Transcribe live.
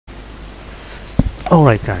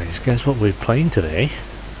Alright guys, guess what we're playing today?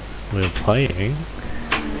 We're playing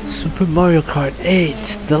Super Mario Kart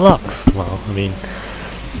 8 Deluxe. Well, I mean,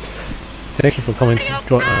 thank you for coming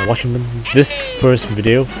to watching this first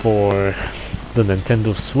video for the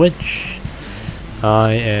Nintendo Switch.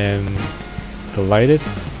 I am delighted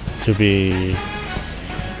to be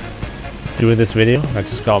doing this video. I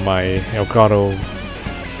just got my Elgato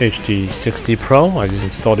HD60 Pro. I just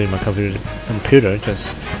installed it in my computer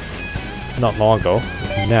just not long ago.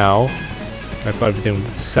 Now I've got everything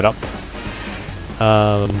set up.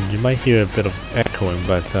 You might hear a bit of echoing,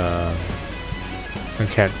 but I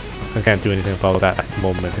can't do anything about that at the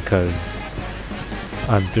moment because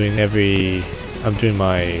I'm doing my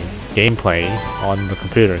gameplay on the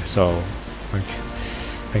computer, so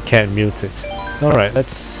I can't mute it. All right,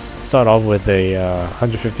 let's start off with a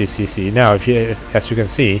 150cc. Now, as you can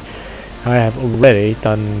see, I have already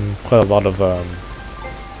done quite a lot of.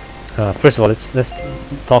 First of all, let's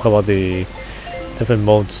talk about the different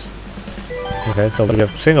modes. Okay, so we have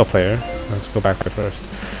single player. Let's go back there first.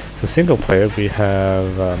 So single player, we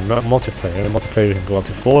have multiplayer. Multiplayer, you can go up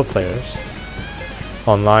to 4 players.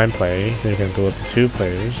 Online play, then you can go up to 2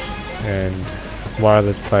 players, and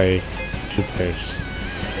wireless play, 2 players.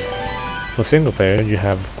 For single player, you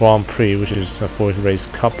have Grand Prix, which is a 4-race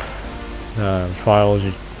cup. Trials,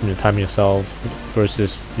 you time yourself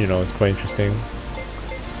versus, it's quite interesting.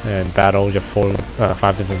 And battle, you have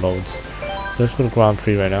 5 different modes. So let's go to Grand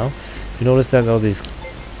Prix right now. You notice that all these,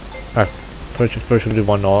 I've virtually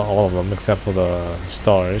won all of them except for the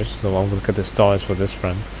stars. So I'm going to get the stars for this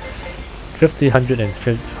run. 50, 100, and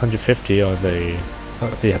 150 are they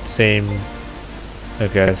have the same, I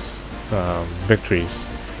guess, victories.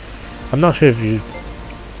 I'm not sure if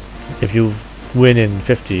you win in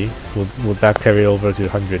 50, would that carry over to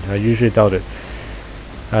 100? I usually doubt it.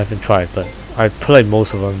 I haven't tried, but I played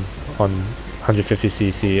most of them on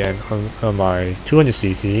 150cc, and on my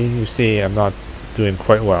 200cc, you see I'm not doing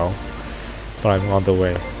quite well, but I'm on the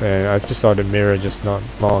way. And I just saw the mirror just not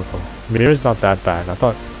long ago. Mirror's not that bad. I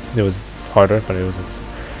thought it was harder, but it wasn't.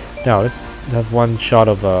 Now let's have one shot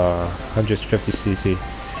of 150cc.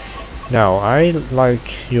 Now I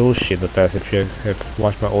like Yoshi the best if you have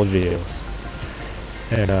watched my old videos.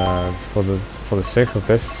 And for the sake of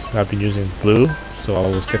this, I've been using blue, so I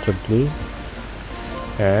will stick with blue.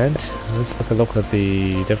 And let's take a look at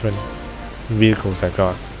the different vehicles I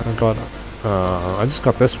got. I just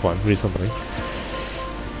got this one recently,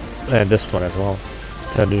 and this one as well,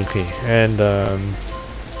 Tanuki. And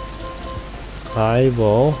I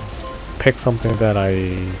will pick something that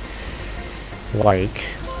I like.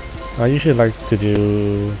 I usually like to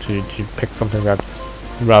pick something that's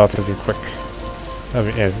relatively quick. I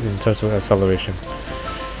mean, in terms of acceleration.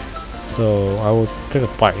 So I will pick a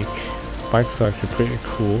bike. Bikes are actually pretty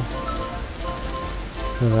cool.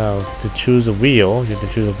 Now, to choose a wheel, you have to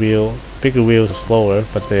choose a wheel. Bigger wheels are slower,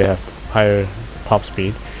 but they have higher top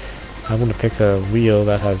speed. I'm going to pick a wheel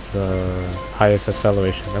that has the highest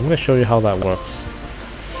acceleration. I'm going to show you how that works.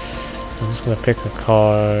 I'm just going to pick a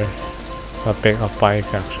car, a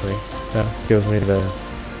bike actually. That gives me the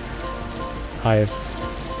highest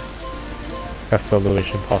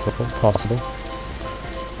acceleration possible.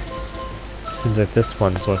 Seems like this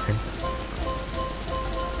one's working.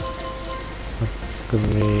 That gives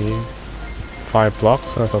me 5 blocks,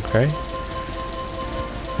 so that's okay.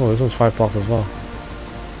 Oh, this one's 5 blocks as well.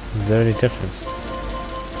 Is there any difference?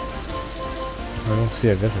 I don't see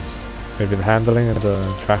a difference. Maybe the handling and the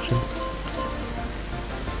traction.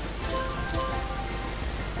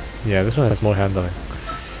 Yeah, this one has more handling.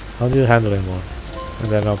 I'll do handling more.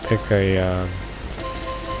 And then I'll pick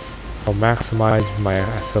I'll maximize my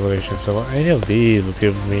acceleration. So any of these will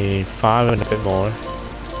give me 5 and a bit more.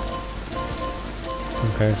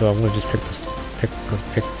 Okay, so I'm gonna just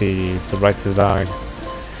pick the right design.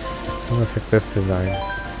 I'm gonna pick this design.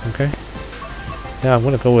 Okay. Yeah, I'm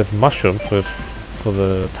gonna go with mushrooms for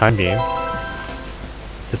the time being,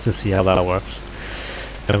 just to see how that works.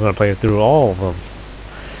 And I'm gonna play through all of them.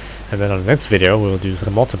 And then on the next video, we'll do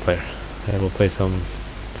some multiplayer. And we'll play some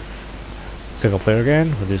single player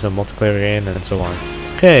again, we'll do some multiplayer again, and so on.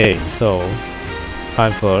 Okay, so it's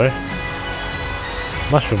time for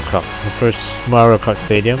Mushroom Cup, the first Mario Kart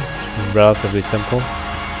Stadium. It's relatively simple.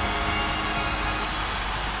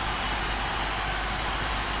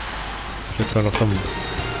 Should turn off some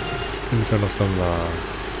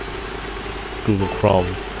Google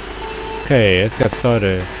Chrome. Okay, let's get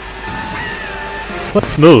started. It's quite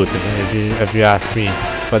smooth, if you ask me,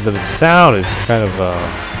 but the sound is kind of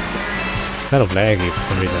laggy for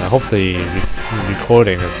some reason. I hope the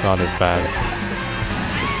recording is not as bad.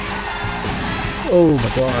 Oh my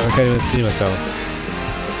god, I can't even see myself.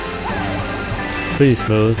 pretty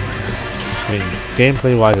smooth. I mean,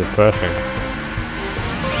 gameplay wise it's perfect.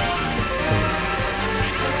 So,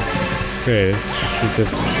 okay, let's shoot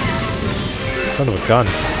this son of a gun.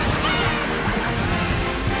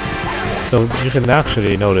 So you can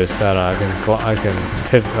actually notice that I can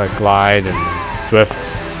pivot, like glide and drift,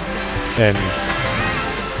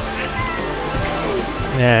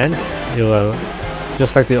 and you will,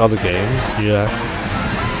 just like the other games, you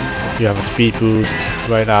have a speed boost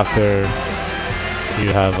right after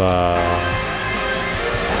you have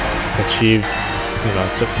achieved,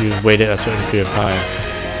 so you waited a certain period of time,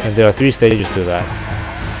 and there are 3 stages to that.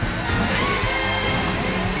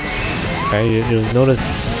 Okay, you'll notice the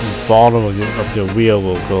bottom of your wheel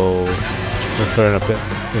will turn a bit,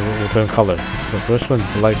 will turn color. So the first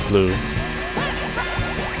one's light blue.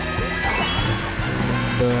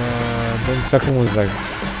 Then the second one's like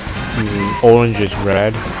orange-ish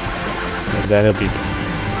red, and then it'll be.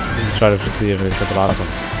 Try to see if it's the last one.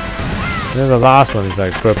 And then the last one is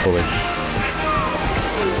like purplish.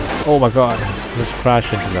 Oh my god! Let's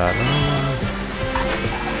crash into that.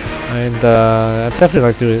 And I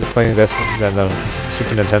definitely like playing this than the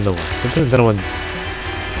Super Nintendo one. Super Nintendo one's.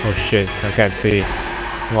 Oh shit! I can't see.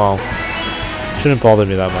 Well, shouldn't bother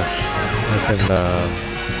me that much.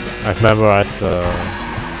 I've memorized the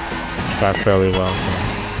track fairly well, so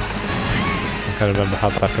I can't remember how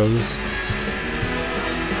that goes.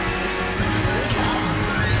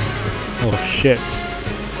 Oh shit.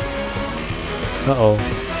 Uh-oh.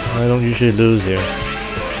 I don't usually lose here.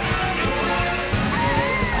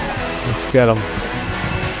 Let's get him.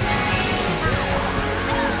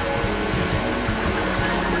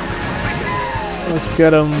 Let's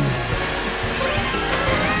get him.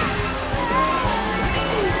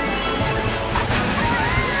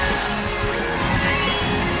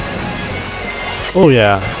 Oh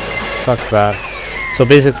yeah. Suck that. So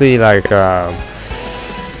basically like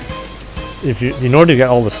in order to get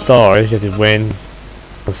all the stars, you have to win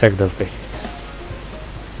consecutively.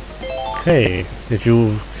 Okay, if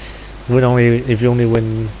you only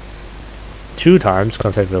win 2 times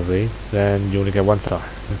consecutively, then you only get 1 star.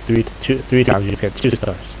 If 3 times, you get 2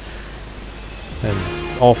 stars. And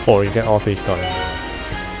all 4, you get all 3 stars.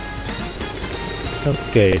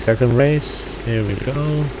 Okay, second race. Here we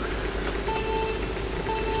go.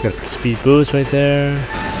 Let's get a speed boost right there.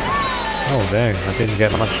 Oh dang, I didn't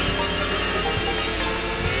get much.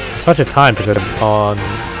 Such a time because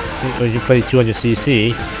when you play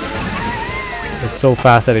 200cc, it's so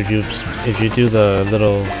fast that if you do the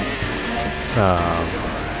little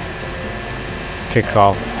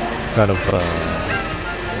kickoff kind of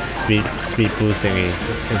speed boost thingy,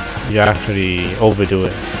 you actually overdo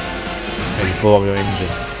it and you blow up your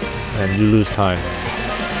engine and you lose time.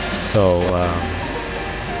 So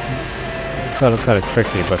it's kind of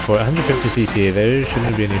tricky, but for 150cc there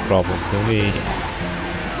shouldn't be any problem.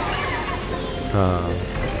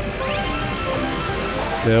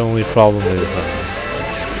 The only problem is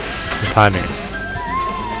the timing.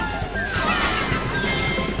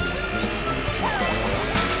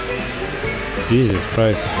 Jesus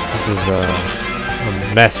Christ, this is a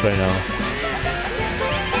mess right now.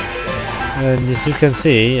 And as you can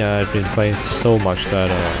see, I've been playing so much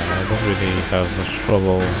that I don't really have much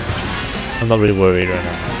trouble. I'm not really worried right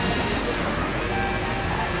now.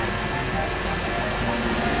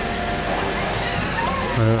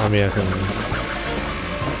 I mean, I'm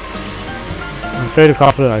fairly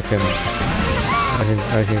confident I can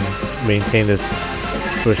maintain this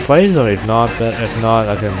first place, or if not,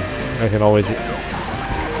 I can always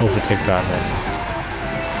overtake that one.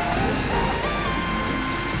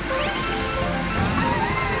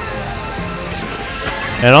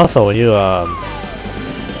 And also, when you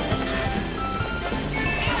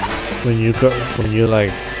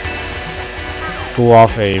like go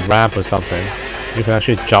off a ramp or something, you can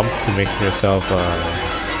actually jump to make yourself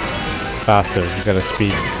faster. You get a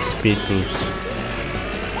speed boost.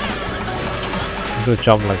 You can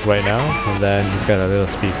jump like right now, and then you get a little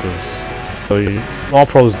speed boost. So all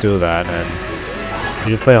pros do that, and if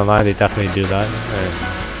you play online, they definitely do that. And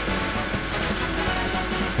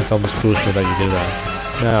it's almost crucial that you do that.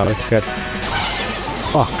 Now let's get.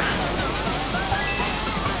 Fuck.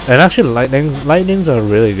 And actually, lightnings are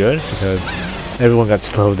really good because everyone got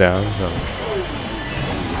slowed down. So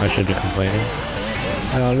I should be complaining.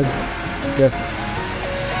 Now let's get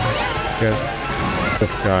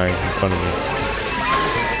this guy in front of me.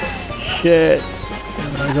 Shit!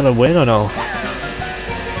 Am I gonna win or no?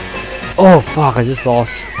 Oh fuck! I just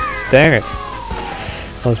lost. Dang it!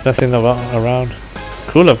 I was messing around.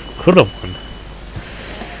 Could have won.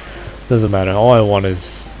 Doesn't matter. All I want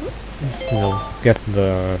is, get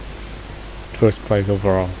the first place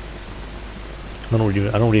overall. I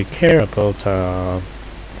don't really care about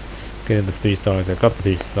getting the 3 stars. I got the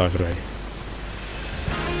 3 stars already.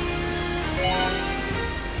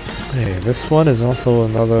 Okay, this one is also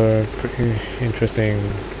another pretty interesting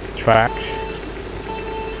track.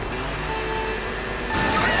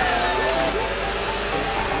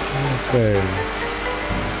 Okay.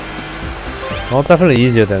 Well, definitely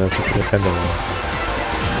easier than a Super Nintendo one.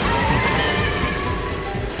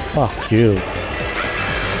 Fuck you.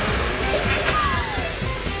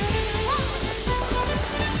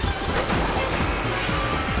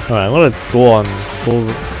 Alright, I'm gonna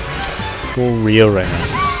go real right now.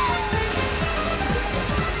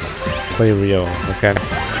 Play real, okay?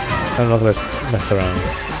 I'm not gonna mess around.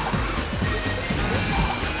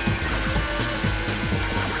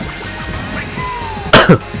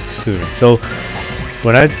 Excuse me. So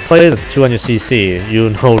when I play the 200cc, you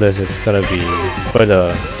notice it's gonna be quite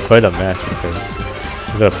a mess because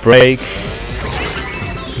you gotta brake,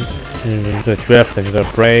 you gotta drift, and you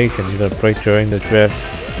gotta brake, and you gotta brake during the drift.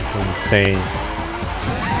 It's insane.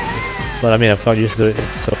 But I mean, I've got used to it.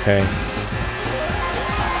 It's okay.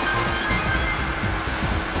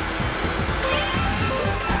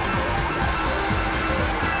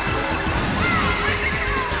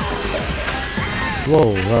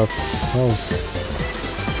 Whoa, that was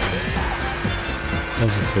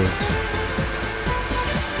good.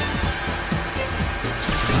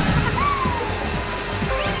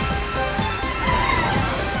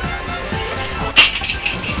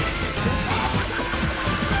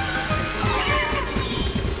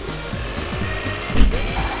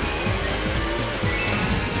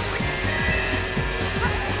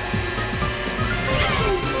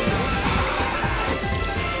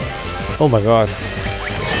 Oh my god.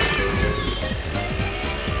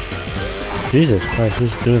 Jesus Christ,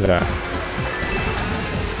 who's doing that?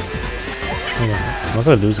 Am I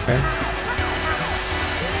gonna lose again?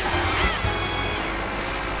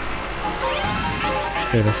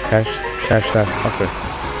 Okay, let's catch that fucker.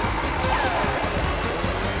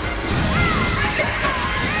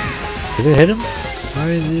 Did it hit him? I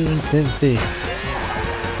didn't see.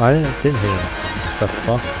 I didn't hit him. What the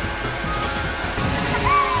fuck?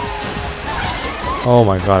 Oh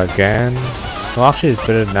my god, again? Well, actually it's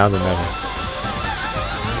better now than ever.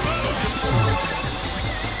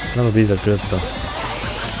 None of these are good though.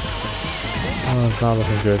 Oh, it's not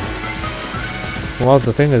looking good. Well,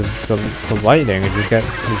 the thing is, the lightning, if you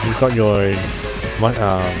got your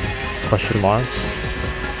question marks,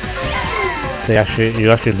 you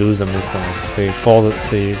actually lose them instantly. They fall.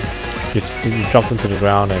 You drop into the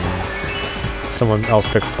ground and someone else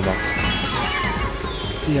picks them up.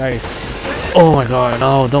 Yikes! Oh my god!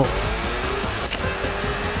 No, don't.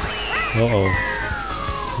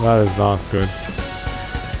 That is not good.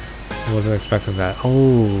 I wasn't expecting that.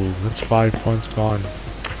 Oh, that's 5 points gone.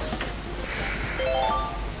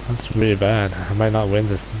 That's really bad. I might not win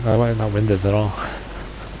this. I might not win this at all.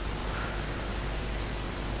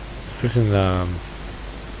 Freaking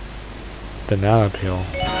banana peel.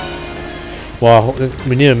 Well,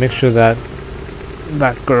 we need to make sure that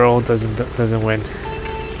that girl doesn't win.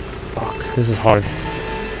 Fuck, this is hard.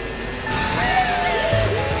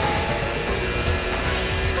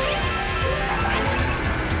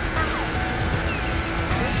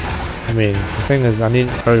 I mean, the thing is, I need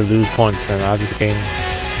her to lose points and I have to gain.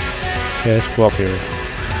 Yeah, let's go up here.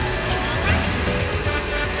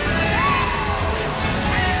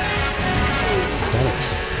 Damn it.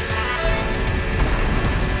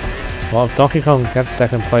 Well, if Donkey Kong gets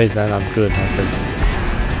second place, then I'm good because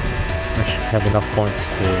I should have enough points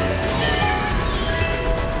to.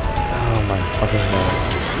 Oh my fucking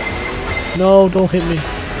god! No, don't hit me!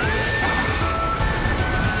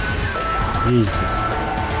 Jesus.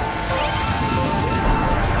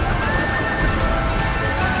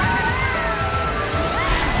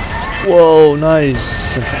 Whoa,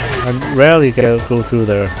 nice! I rarely go through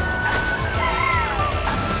there.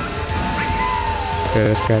 Okay,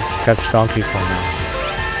 let's catch Donkey Kong now.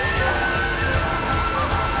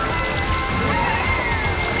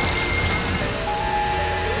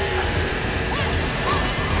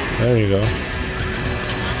 There you go.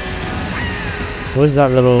 Where's that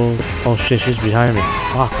little... Oh shit, she's behind me.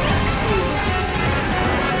 Fuck.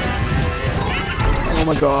 Oh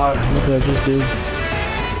my god, what did I just do?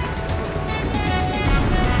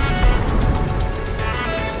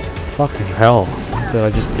 Fucking hell, what did I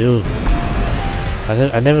just do?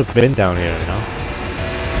 I've never been down here, you know?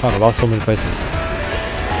 Fuck, I lost so many places.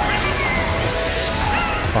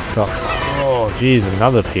 Fucked up. Oh jeez,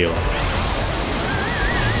 another peel.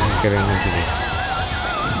 Getting into me.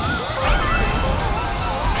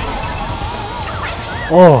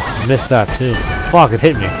 Oh, I missed that too. Fuck, it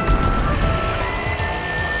hit me.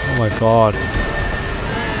 Oh my god.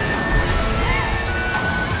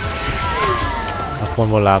 Have one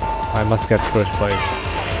more lap. I must get first place.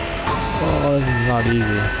 Oh, this is not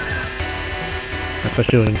easy.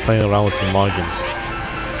 Especially when you're playing around with the margins.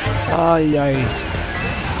 Ah, yikes.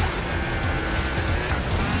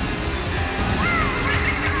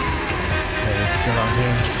 Okay, let's get on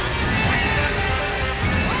here.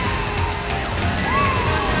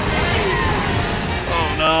 Oh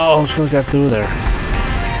no, who's gonna get through there?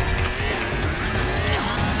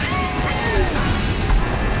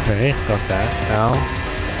 Okay, got that. Now,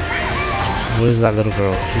 where's that little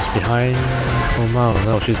girl? She's behind. Oh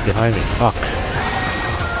no, she's behind me. Fuck.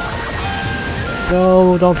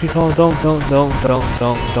 No, Donkey Kong, don't.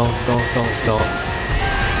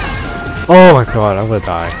 Oh my god, I'm gonna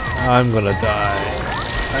die. I'm gonna die.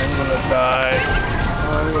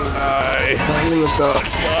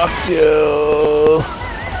 Fuck you.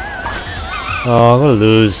 Oh, I'm gonna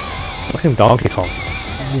lose. Fucking Donkey Kong.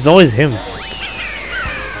 It's always him.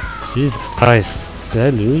 Jesus Christ. Did I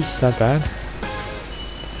lose that bad?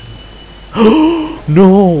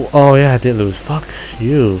 No! Oh yeah, I did lose. Fuck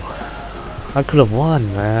you. I could have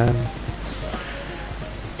won, man.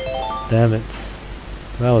 Damn it.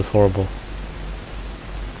 That was horrible.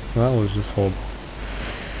 That was just horrible.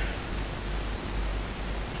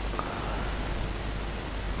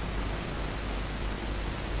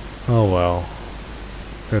 Oh well.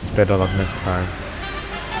 That's better luck next time.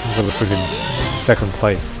 I'm gonna freaking second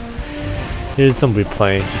place. Here's some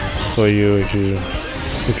replay for you if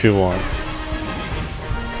you want.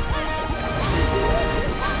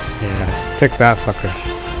 Yes, take that, sucker.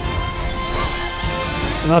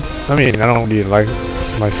 I mean, I don't really like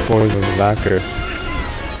my scores with that good.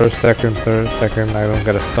 First, second, third, second, I don't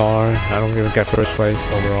get a star. I don't even get first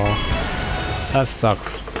place overall. That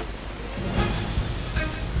sucks.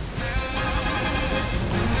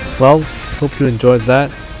 Well, hope you enjoyed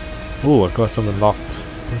that. Ooh, I got something locked.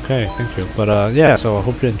 Okay, thank you. But yeah, so I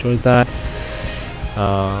hope you enjoyed that.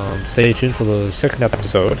 Stay tuned for the second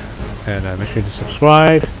episode, and make sure to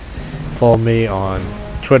subscribe. Follow me on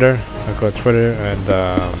Twitter. I've got Twitter and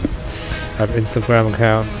I have Instagram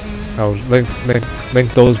account. I'll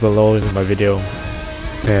link those below in my video,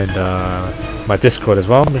 and my Discord as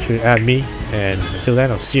well. Make sure you add me. And until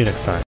then, I'll see you next time.